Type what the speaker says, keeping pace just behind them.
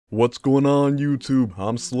What's going on YouTube?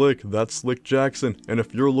 I'm Slick, that's Slick Jackson, and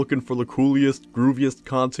if you're looking for the coolest, grooviest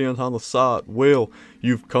content on the site, well,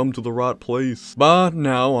 you've come to the right place. By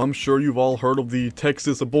now, I'm sure you've all heard of the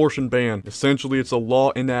Texas abortion ban. Essentially, it's a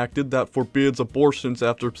law enacted that forbids abortions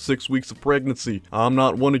after 6 weeks of pregnancy. I'm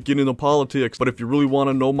not one to get into politics, but if you really want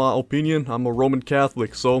to know my opinion, I'm a Roman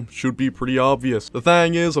Catholic, so should be pretty obvious. The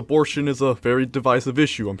thing is, abortion is a very divisive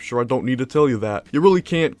issue. I'm sure I don't need to tell you that. You really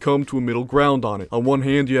can't come to a middle ground on it. On one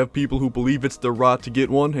hand, you have people who believe it's their right to get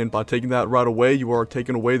one, and by taking that right away, you are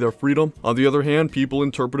taking away their freedom. On the other hand, people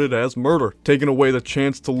interpret it as murder, taking away the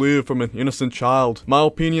chance to live from an innocent child. My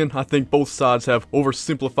opinion, I think both sides have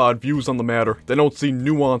oversimplified views on the matter. They don't see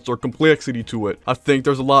nuance or complexity to it. I think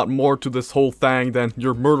there's a lot more to this whole thing than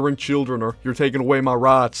you're murdering children or you're taking away my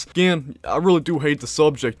rights. Again, I really do hate the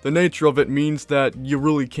subject. The nature of it means that you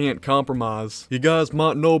really can't compromise. You guys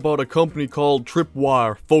might know about a company called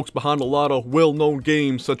Tripwire, folks behind a lot of well-known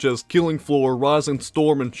games such as Killing Floor, Rising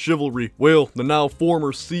Storm, and Chivalry. Well, the now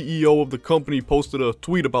former CEO of the company posted a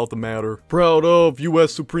tweet about the matter. Proud of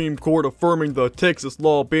U.S. Supreme Court affirming the Texas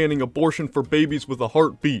law banning abortion for babies with a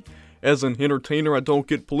heartbeat. As an entertainer, I don't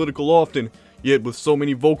get political often. Yet with so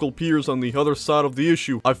many vocal peers on the other side of the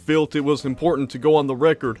issue, I felt it was important to go on the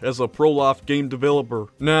record as a pro-life game developer.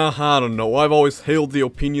 Nah, I don't know, I've always held the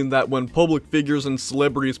opinion that when public figures and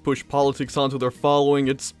celebrities push politics onto their following,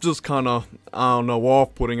 it's just kinda, I don't know,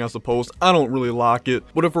 off-putting I suppose. I don't really like it.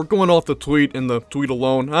 But if we're going off the tweet and the tweet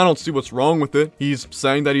alone, I don't see what's wrong with it. He's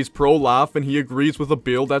saying that he's pro-life and he agrees with a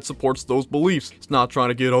bill that supports those beliefs. He's not trying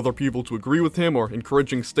to get other people to agree with him or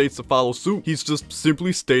encouraging states to follow suit. He's just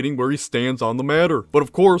simply stating where he stands on the matter. But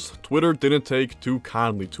of course, Twitter didn't take too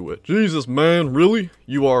kindly to it. Jesus man, really?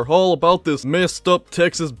 You are all about this messed up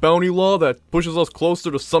Texas bounty law that pushes us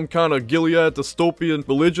closer to some kind of Gilead dystopian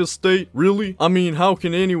religious state? Really? I mean, how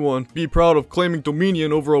can anyone be proud of claiming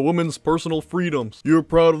dominion over a woman's personal freedoms? You're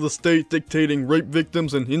proud of the state dictating rape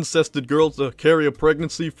victims and incested girls to carry a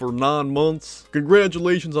pregnancy for 9 months?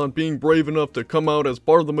 Congratulations on being brave enough to come out as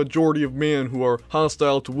part of the majority of men who are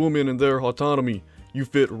hostile to women and their autonomy. You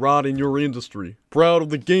fit right in your industry. Proud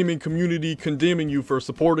of the gaming community condemning you for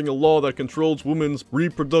supporting a law that controls women's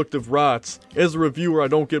reproductive rights. As a reviewer, I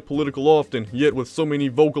don't get political often, yet with so many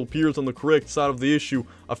vocal peers on the correct side of the issue,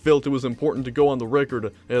 I felt it was important to go on the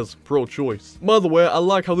record as pro-choice. By the way, I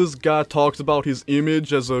like how this guy talks about his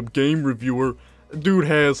image as a game reviewer. Dude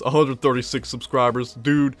has 136 subscribers.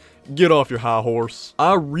 Dude, get off your high horse.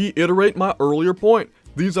 I reiterate my earlier point.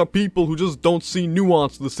 These are people who just don't see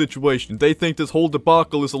nuance to the situation. They think this whole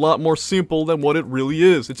debacle is a lot more simple than what it really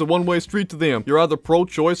is. It's a one-way street to them. You're either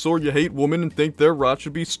pro-choice or you hate women and think their rights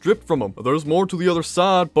should be stripped from them. There's more to the other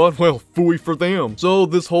side, but well, phooey for them. So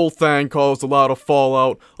this whole thing caused a lot of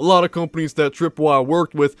fallout. A lot of companies that Tripwire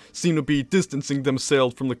worked with seem to be distancing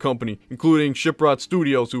themselves from the company, including Shipwright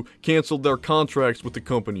Studios, who canceled their contracts with the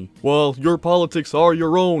company. While your politics are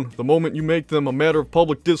your own, the moment you make them a matter of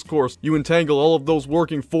public discourse, you entangle all of those working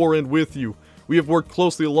for and with you. We have worked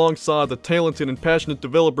closely alongside the talented and passionate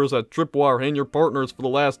developers at Tripwire and your partners for the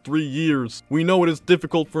last 3 years. We know it is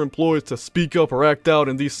difficult for employees to speak up or act out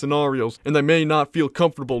in these scenarios, and they may not feel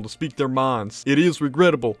comfortable to speak their minds. It is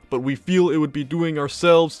regrettable, but we feel it would be doing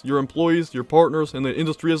ourselves, your employees, your partners, and the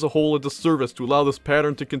industry as a whole a disservice to allow this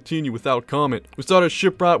pattern to continue without comment. We started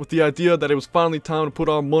Shipwright with the idea that it was finally time to put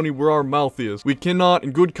our money where our mouth is. We cannot,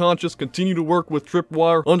 in good conscience, continue to work with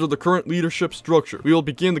Tripwire under the current leadership structure. We will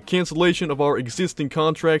begin the cancellation of our existing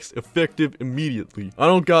contracts effective immediately. I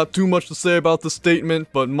don't got too much to say about this statement,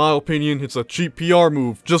 but in my opinion, it's a cheap PR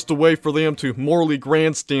move, just a way for them to morally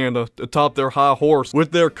grandstand atop their high horse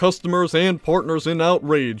with their customers and partners in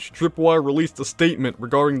outrage. Tripwire released a statement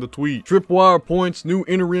regarding the tweet. Tripwire appoints new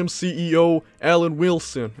interim CEO Alan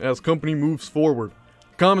Wilson as company moves forward.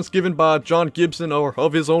 Comments given by John Gibson are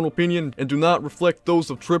of his own opinion and do not reflect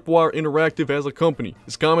those of Tripwire Interactive as a company.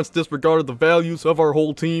 His comments disregarded the values of our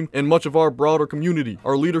whole team and much of our broader community.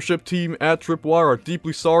 Our leadership team at Tripwire are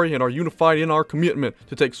deeply sorry and are unified in our commitment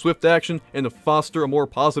to take swift action and to foster a more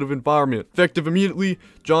positive environment. Effective immediately,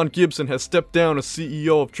 John Gibson has stepped down as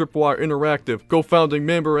CEO of Tripwire Interactive. Co-founding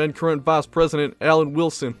member and current Vice President Alan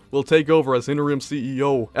Wilson will take over as interim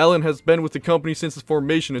CEO. Alan has been with the company since its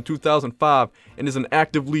formation in 2005 and is an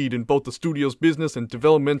active lead in both the studio's business and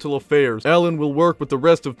developmental affairs. Alan will work with the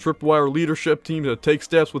rest of Tripwire leadership team to take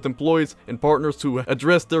steps with employees and partners to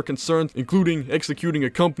address their concerns, including executing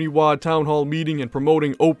a company-wide town hall meeting and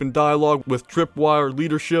promoting open dialogue with Tripwire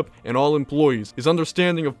leadership and all employees. His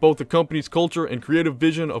understanding of both the company's culture and creative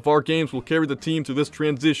vision of our games will carry the team to this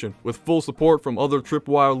transition, with full support from other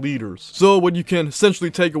Tripwire leaders. So what you can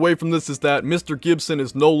essentially take away from this is that Mr. Gibson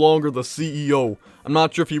is no longer the CEO. I'm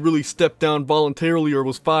not sure if he really stepped down voluntarily or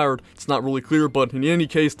was fired. It's not really clear, but in any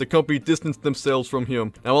case, the company distanced themselves from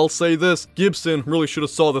him. Now I'll say this, Gibson really should have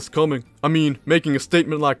saw this coming. I mean, making a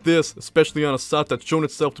statement like this, especially on a site that's shown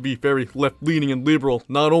itself to be very left-leaning and liberal,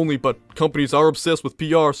 not only, but companies are obsessed with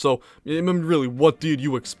PR, so I mean, really, what did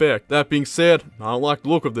you expect? That being said, I don't like the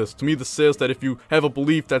look of this. To me, this says that if you have a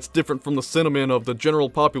belief that's different from the sentiment of the general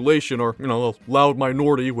population, or, you know, a loud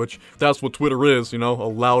minority, which that's what Twitter is, you know, a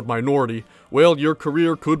loud minority, well, your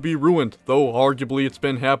career could be ruined, though arguably it's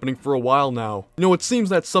been happening for a while now. You know, it seems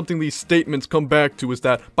that something these statements come back to is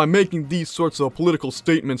that by making these sorts of political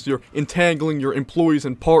statements, you're entangling your employees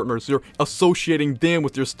and partners, you're associating them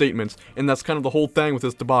with your statements, and that's kind of the whole thing with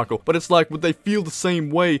this debacle. But it's like, would they feel the same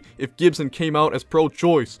way if Gibson came out as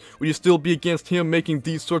pro-choice? Would you still be against him making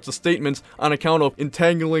these sorts of statements on account of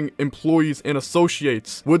entangling employees and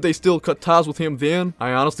associates? Would they still cut ties with him then?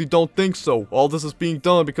 I honestly don't think so. All this is being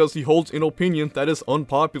done because he holds an opinion that is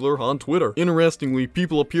unpopular on Twitter. Interestingly,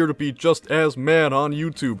 people appear to be just as mad on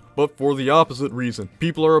YouTube, but for the opposite reason.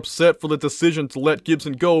 People are upset for the decision to let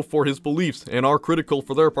Gibson go for his beliefs, and are critical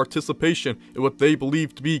for their participation in what they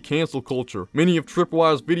believe to be cancel culture. Many of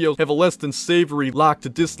Tripwire's videos have a less than savory like to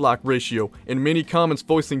dislike ratio, and many comments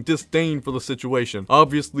voicing disdain for the situation.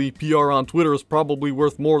 Obviously, PR on Twitter is probably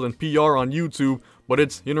worth more than PR on YouTube, but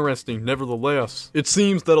it's interesting nevertheless. It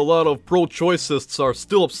seems that a lot of pro-choicists are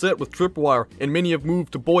still upset with Tripwire, and many have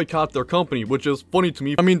moved to boycott their company, which is funny to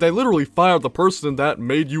me. I mean, they literally fired the person that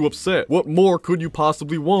made you upset. What more could you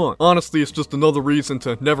possibly want? Honestly, it's just another reason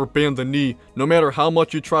to never bend the knee. No matter how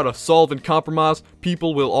much you try to solve and compromise,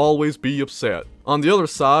 people will always be upset. On the other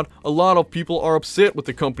side, a lot of people are upset with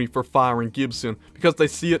the company for firing Gibson because they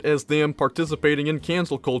see it as them participating in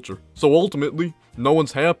cancel culture. So ultimately, no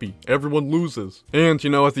one's happy. Everyone loses. And, you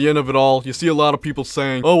know, at the end of it all, you see a lot of people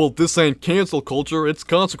saying, oh, well, this ain't cancel culture, it's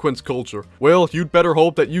consequence culture. Well, you'd better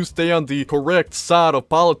hope that you stay on the correct side of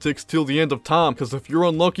politics till the end of time, because if you're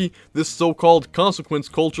unlucky, this so-called consequence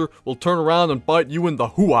culture will turn around and bite you in the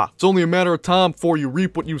hoo-ah. It's only a matter of time before you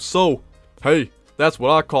reap what you sow. Hey, that's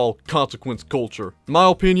what I call consequence culture. In my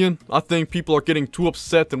opinion, I think people are getting too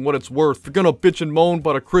upset than what it's worth. If you're gonna bitch and moan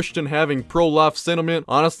about a Christian having pro-life sentiment,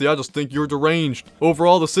 honestly, I just think you're deranged.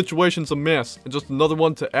 Overall, the situation's a mess, and just another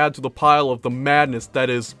one to add to the pile of the madness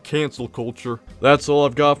that is cancel culture. That's all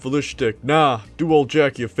I've got for this shtick. Nah, do old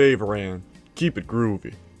Jackie a favor and keep it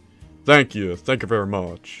groovy. Thank you very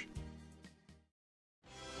much.